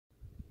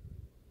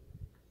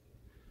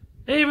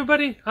Hey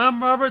everybody,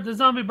 I'm Robert the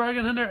Zombie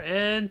Bargain Hunter,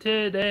 and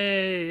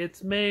today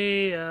it's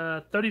May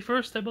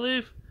 31st, I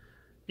believe.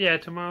 Yeah,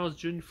 tomorrow's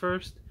June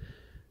 1st.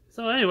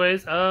 So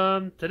anyways,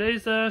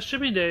 today's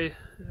shipping day.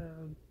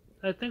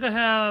 I think I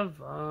have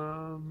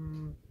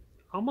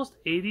almost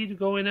 80 to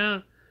going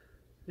out.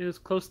 It was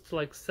close to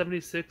like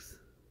 76,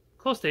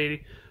 close to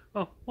 80.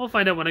 Well, we'll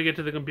find out when I get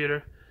to the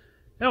computer.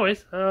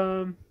 Anyways,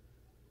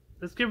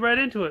 let's get right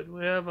into it.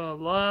 We have a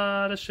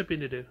lot of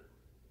shipping to do.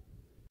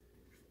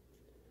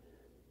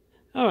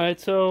 Alright,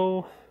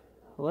 so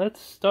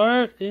let's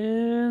start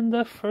in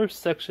the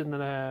first section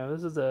that I have.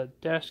 This is a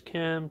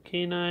Dashcam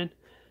K9.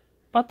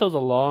 Bought those a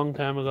long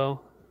time ago.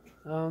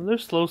 They're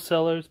slow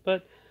sellers,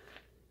 but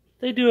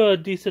they do a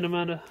decent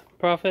amount of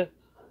profit.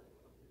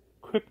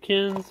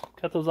 Kripkins,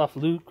 got those off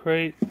Loot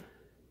Crate.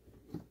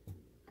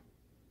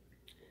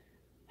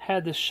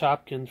 Had this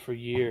Shopkins for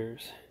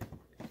years.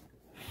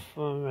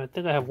 I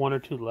think I have one or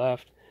two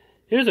left.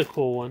 Here's a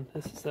cool one.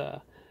 This is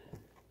a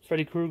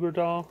Freddy Krueger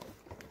doll.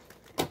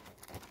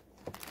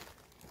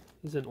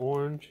 He's in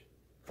orange.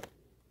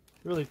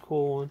 Really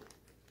cool one.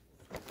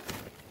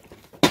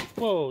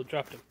 Whoa,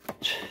 dropped him.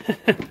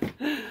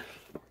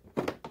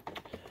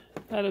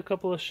 Had a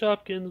couple of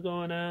Shopkins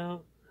going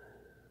out.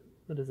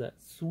 What is that?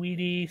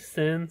 Sweetie,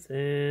 Sense,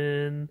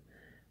 and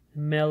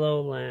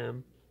Mellow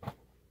Lamb.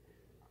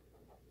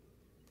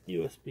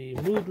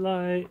 USB Mood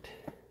Light.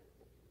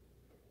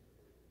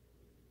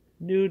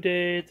 New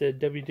Day, it's a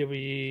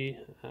WWE.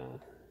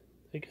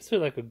 I guess they're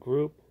like a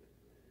group.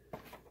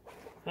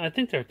 I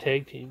think they're a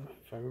tag team,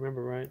 if I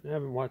remember right. I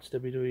haven't watched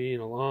WWE in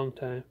a long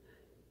time.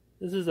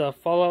 This is a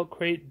Fallout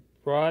Crate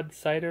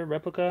Broadsider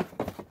replica.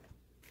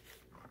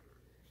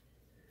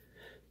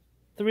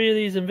 3 of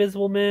these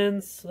Invisible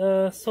Men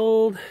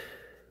sold.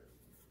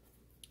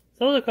 Sold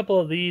a couple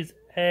of these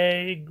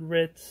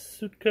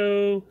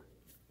Agretsuko,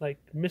 like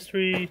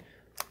mystery.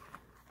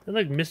 They're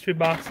like mystery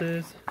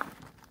boxes.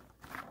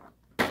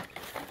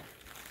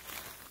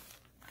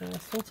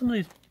 Sold some of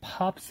these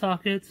pop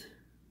sockets.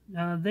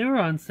 They were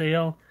on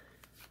sale,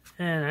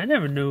 and I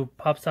never knew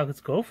pop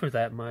sockets go for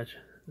that much.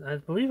 I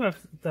believe I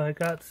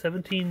got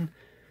 $17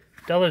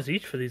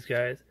 each for these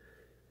guys.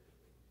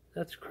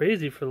 That's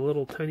crazy for a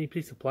little tiny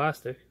piece of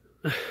plastic.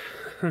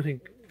 I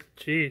mean,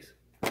 jeez.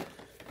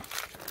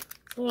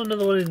 Oh,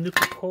 another one of these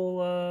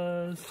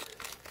Nuka-Colas.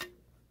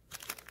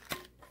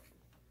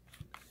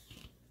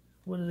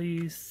 One of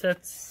these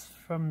sets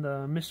from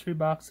the mystery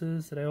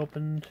boxes that I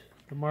opened,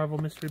 the Marvel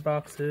mystery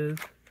boxes.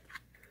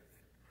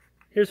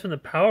 Here's from the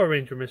Power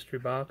Ranger mystery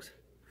box.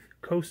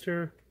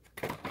 Coaster.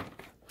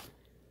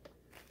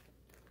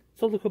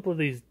 Sold a couple of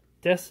these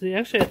Destiny.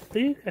 Actually, I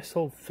think I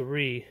sold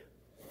 3.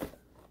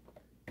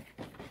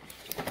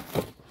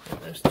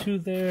 There's 2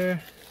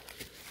 there.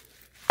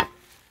 Oh,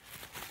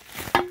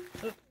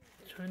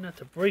 try not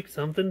to break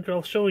something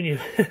while showing you.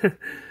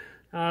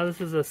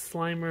 This is a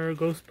Slimer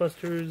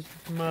Ghostbusters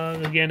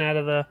mug. Again, out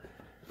of the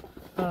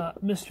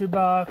mystery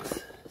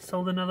box.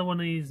 Sold another one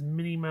of these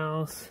Minnie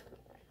Mouse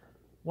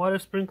water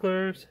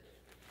sprinklers,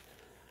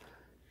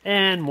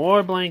 and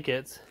more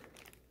blankets.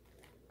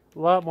 A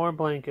lot more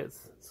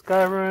blankets.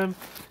 Skyrim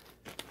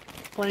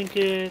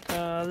blanket.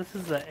 This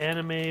is an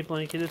anime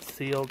blanket. It's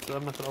sealed, so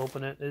I'm not gonna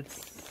open it.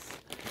 It's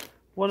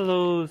one of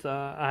those.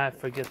 I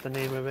forget the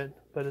name of it,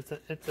 but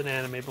it's an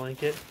anime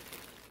blanket.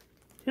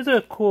 Here's a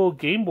cool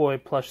Game Boy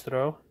plush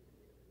throw,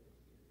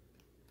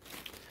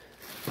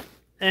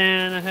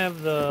 and I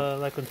have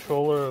the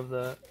controller of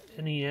the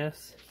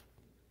NES.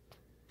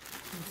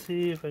 Let's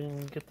see if I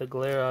can get the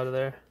glare out of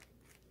there.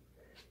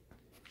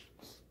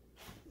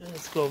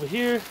 Let's go over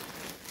here.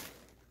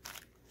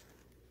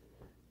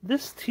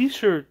 This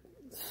t-shirt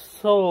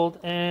sold,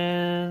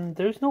 and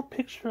there's no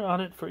picture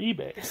on it for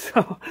eBay.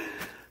 So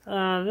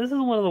this is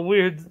one of the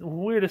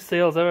weirdest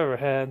sales I've ever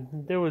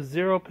had. There was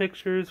 0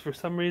 pictures. For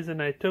some reason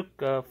I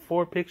took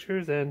 4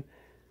 pictures and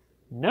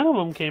none of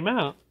them came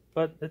out,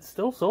 but it's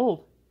still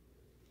sold.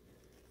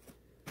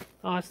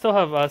 I still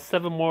have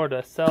 7 more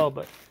to sell,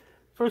 but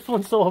first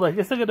one sold. I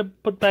guess I gotta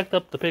put back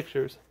up the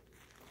pictures.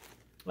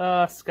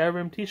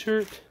 Skyrim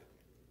t-shirt.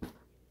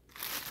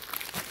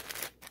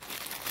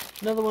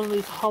 Another one of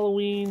these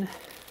Halloween.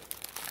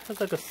 Has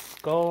like a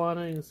skull on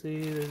it. You can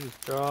see there's his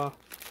jaw.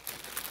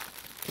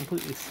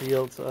 Completely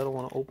sealed, so I don't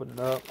want to open it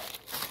up.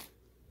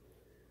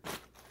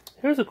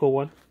 Here's a cool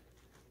one.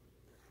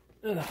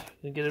 Gonna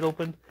get it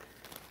open.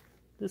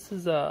 This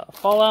is a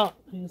Fallout.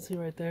 You can see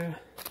right there.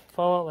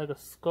 Fallout like a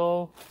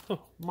skull. Oh,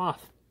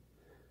 moth.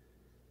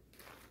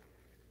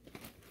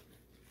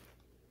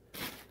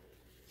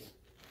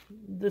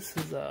 This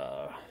is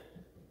a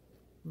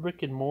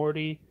Rick and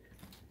Morty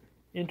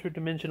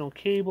interdimensional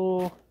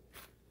cable.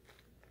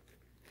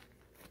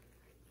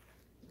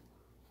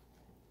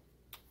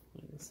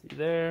 You can see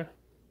there.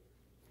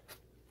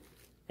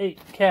 Hey,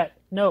 cat!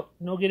 No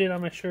getting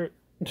on my shirt.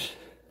 This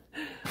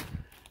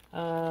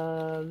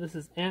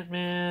is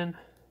Ant-Man.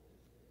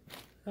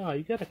 Oh,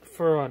 you got a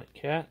fur on it,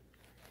 cat.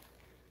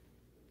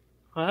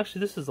 Oh,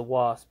 actually, this is a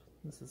wasp.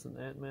 This is an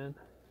Ant-Man.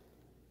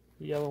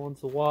 The yellow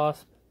one's a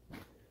wasp.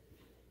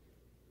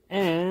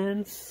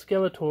 and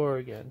Skeletor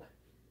again.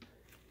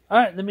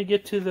 Alright, let me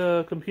get to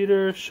the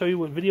computer, show you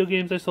what video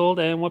games I sold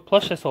and what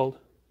plush I sold.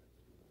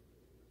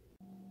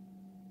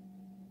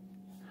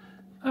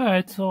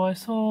 Alright, so I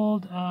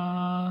sold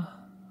a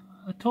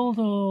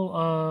total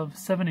of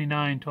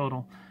 79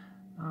 total.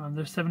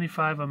 There's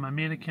 75 on my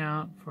main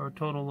account for a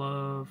total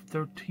of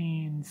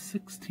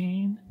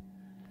 $1,316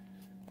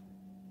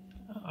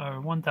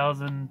 or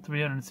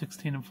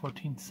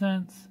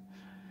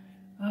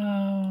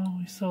 $1,316.14.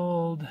 We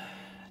sold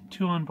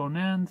 2 on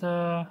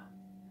Bonanza.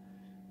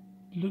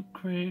 Loot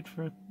crate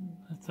for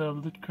it's a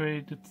loot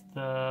crate. It's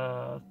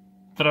the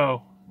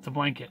throw. It's a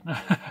blanket.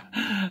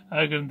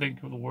 I couldn't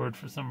think of the word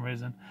for some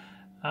reason.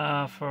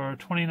 For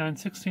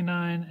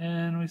 $29.69,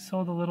 and we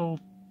sold a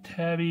little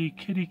tabby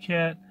kitty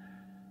cat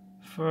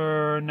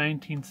for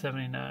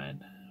 $19.79.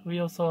 We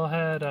also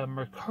had a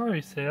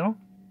Mercari sale,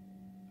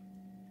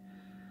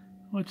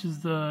 which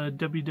is the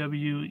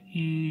WWE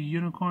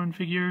unicorn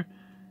figure.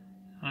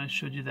 I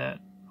showed you that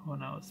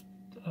when I was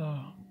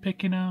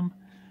picking them.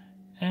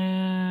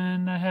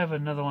 And I have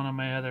another one on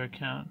my other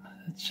account.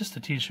 It's just a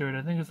t-shirt.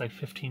 I think it's like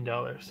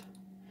 $15.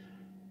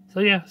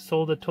 So yeah,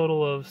 sold a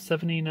total of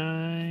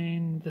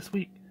 79 this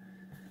week.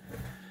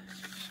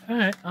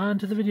 Alright, on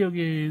to the video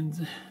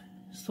games.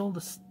 Sold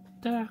a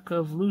stack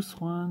of loose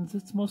ones.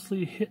 It's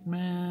mostly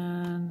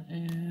Hitman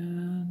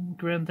and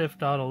Grand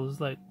Theft Auto. There's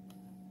like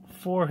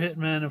 4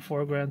 Hitman and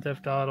 4 Grand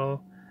Theft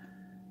Auto.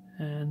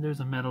 And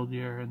there's a Metal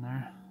Gear in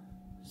there.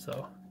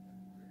 So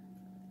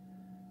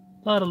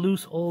a lot of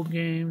loose old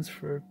games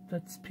for,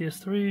 that's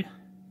PS3.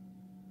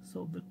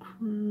 Sold the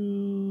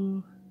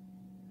Crew.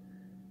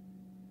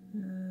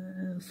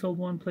 Sold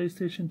 1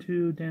 PlayStation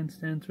 2, Dance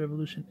Dance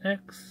Revolution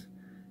X.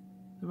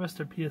 The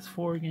rest are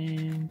PS4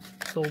 games.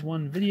 Sold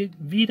 1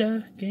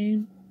 Vita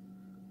game.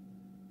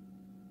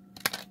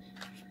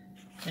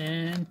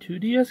 And 2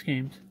 DS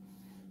games.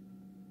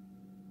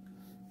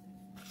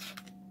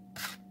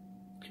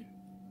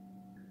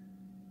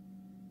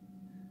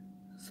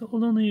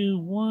 Sold only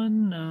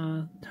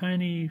 1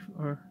 tiny,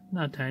 or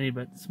not tiny,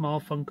 but small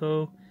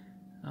Funko.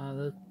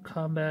 The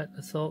Combat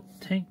Assault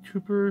Tank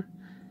Trooper.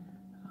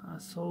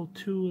 Sold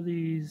 2 of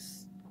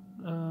these,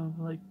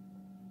 like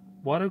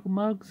water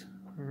mugs,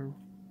 or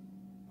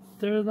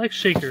they're like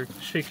shakers.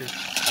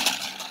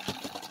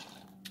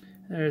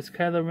 There's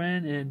Kylo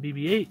Ren and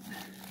BB-8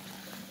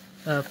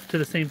 to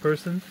the same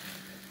person,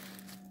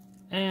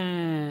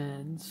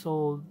 and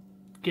sold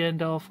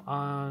Gandalf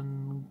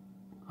on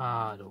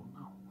I don't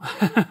know.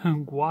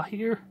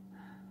 Guahir?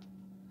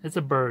 It's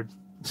a bird.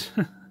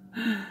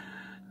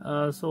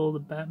 Sold a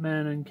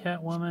Batman and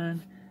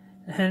Catwoman.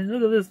 And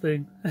look at this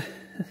thing.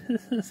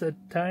 This is a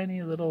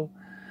tiny little...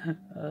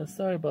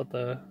 sorry about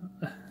the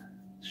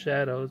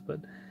shadows, but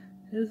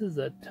this is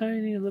a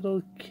tiny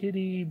little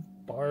kitty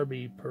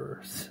Barbie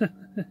purse. Look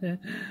at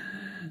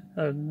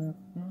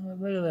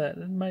that.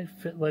 It might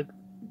fit like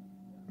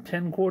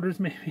 10 quarters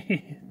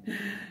maybe.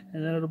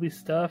 And then it'll be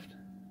stuffed.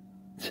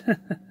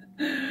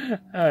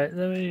 Alright,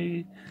 let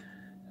me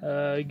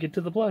get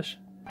to the plush.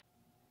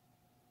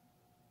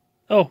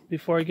 Oh,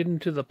 before I get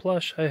into the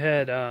plush, I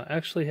had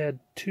actually had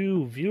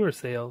 2 viewer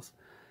sales.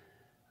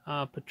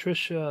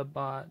 Patricia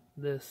bought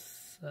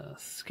this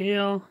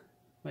scale,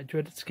 my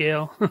dreaded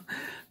scale.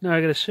 Now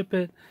I gotta ship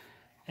it.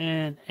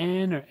 And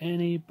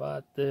Annie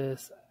bought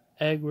this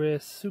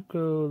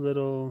Agrisuko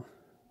little,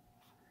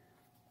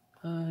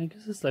 I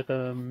guess it's like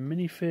a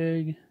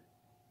minifig,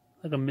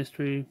 like a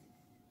mystery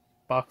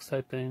box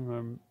type thing,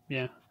 or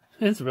yeah,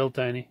 it's real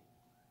tiny.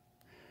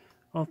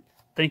 Well,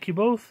 thank you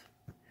both,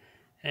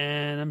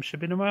 and I'm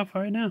shipping them off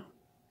right now.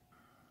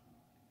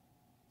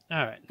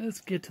 Alright, let's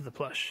get to the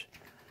plush.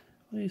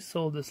 We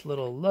sold this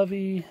little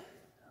Lovey,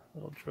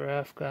 little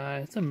giraffe guy.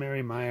 It's a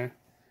Mary Meyer,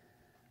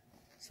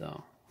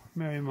 so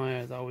Mary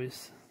Meyer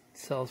always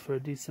sells for a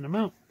decent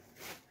amount.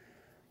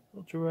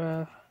 Little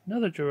giraffe,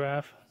 another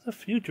giraffe. There's a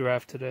few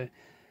giraffe today.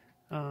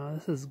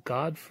 This is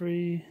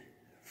Godfrey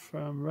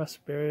from Russ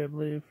Berry, I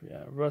believe.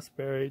 Yeah, Russ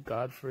Berry,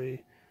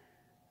 Godfrey,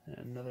 and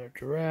another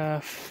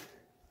giraffe.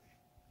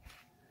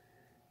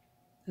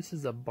 This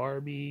is a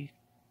Barbie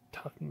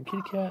talking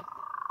kitty cat.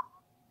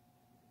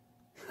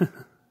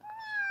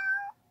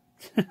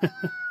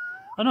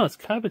 Oh no, it's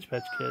Cabbage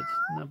Patch Kids,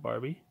 not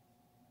Barbie.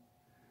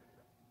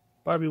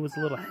 Barbie was a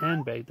little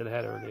handbag that I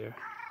had earlier.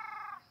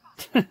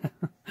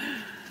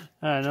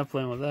 Alright, not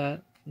playing with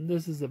that.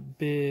 This is a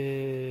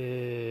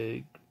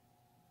big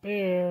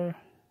bear.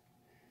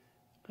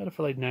 Got it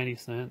for like 90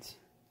 cents.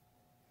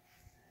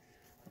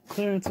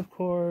 Clearance, of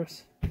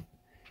course.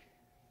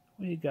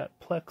 We got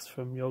Plex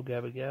from Yo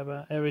Gabba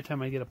Gabba. Every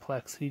time I get a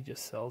Plex, he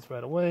just sells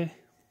right away.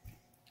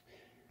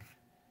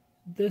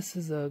 This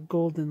is a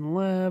Golden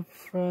Lab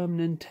from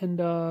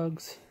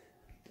Nintendogs.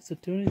 Does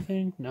it do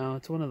anything? No,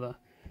 it's one of the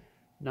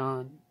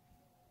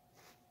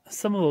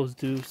some of those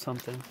do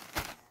something.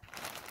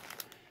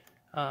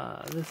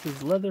 This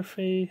is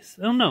Leatherface.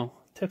 Oh no,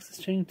 Texas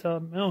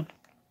Chainsaw. Oh,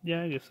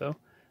 yeah, I guess so.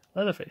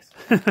 Leatherface.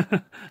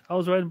 I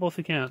was right in both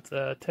accounts.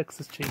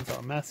 Texas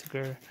Chainsaw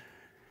Massacre.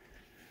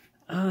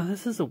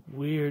 This is a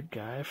weird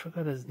guy. I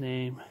forgot his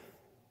name.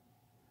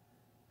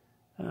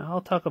 I'll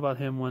talk about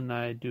him when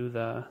I do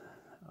the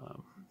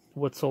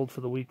what sold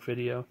for the week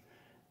video.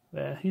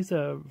 He's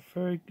a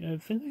very, I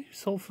think he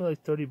sold for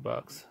like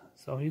 $30.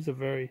 So he's a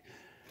very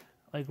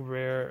like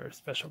rare or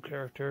special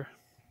character.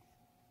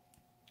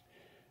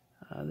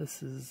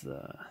 This is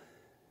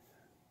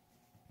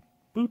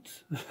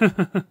Boots.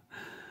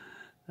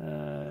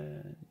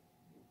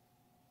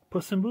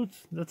 Puss in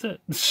Boots. That's it.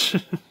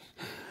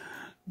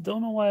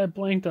 Don't know why I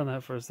blanked on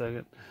that for a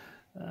second.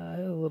 I had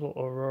a little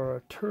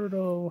Aurora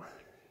Turtle.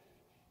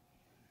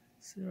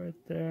 See right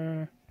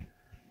there.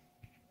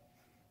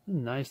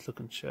 Nice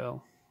looking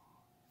shell.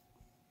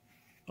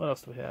 What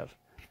else do we have?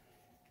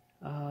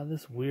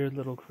 This weird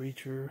little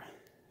creature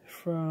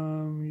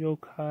from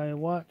Yokai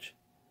Watch.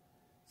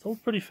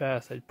 Sold pretty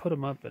fast. I put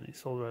him up and he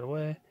sold right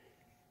away.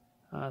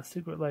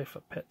 Secret Life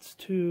of Pets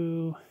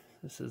 2.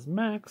 This is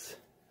Max.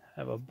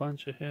 I have a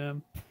bunch of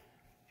him.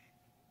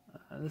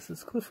 This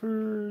is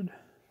Clifford.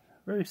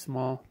 Very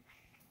small.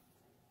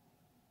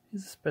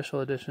 He's a special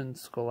edition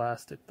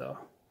Scholastic though.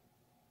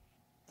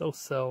 Those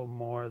sell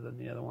more than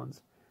the other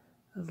ones.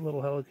 There's a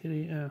little Hello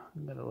Kitty. Yeah,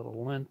 got a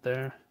little lint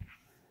there.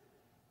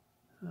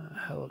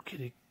 Hello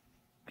Kitty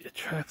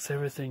attracts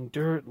everything.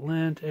 Dirt,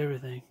 lint,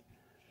 everything.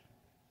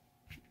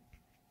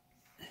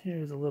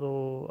 Here's a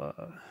little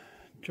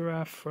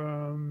giraffe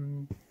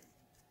from, I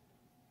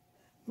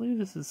believe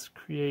this is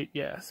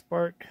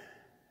Spark,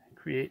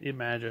 Create,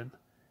 Imagine.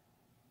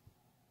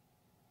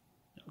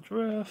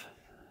 Giraffe.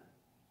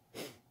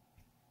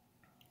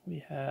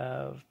 We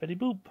have Betty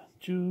Boop,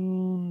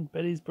 June,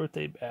 Betty's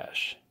Birthday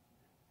Bash.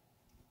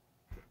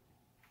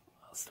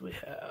 What else do we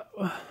have?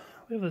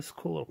 We have this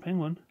cool little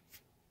penguin.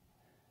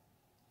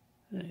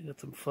 And got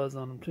some fuzz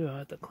on him too. I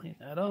have to clean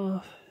that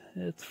off.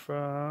 It's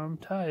from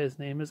Ty. His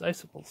name is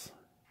Icicles.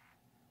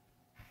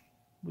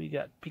 We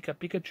got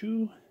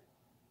Pikachu.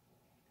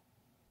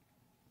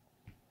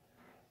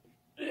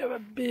 We have a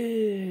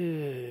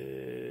big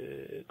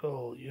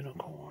old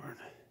unicorn.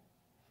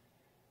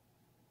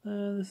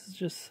 This is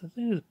just, I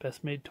think it's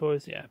Best Made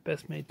Toys. Yeah,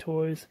 Best Made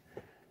Toys.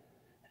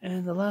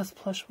 And the last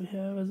plush we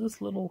have is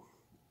this little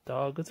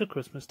dog. It's a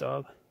Christmas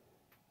dog.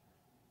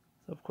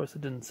 So of course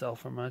it didn't sell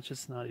for much.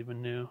 It's not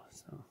even new.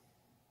 So.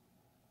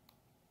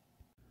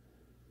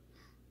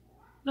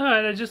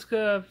 Alright, I just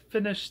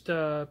finished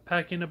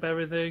packing up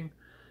everything.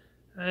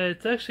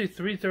 It's actually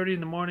 3:30 in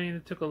the morning.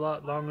 It took a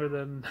lot longer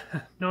than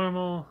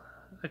normal.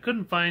 I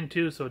couldn't find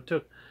two, so it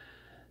took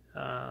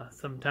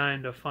some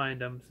time to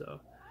find them.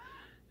 So,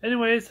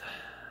 anyways,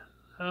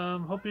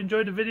 hope you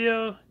enjoyed the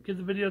video. Give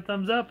the video a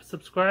thumbs up.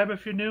 Subscribe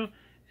if you're new.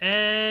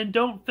 And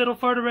don't fiddle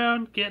fart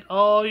around. Get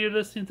all your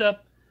listings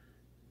up.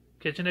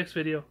 Catch you next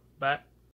video. Bye.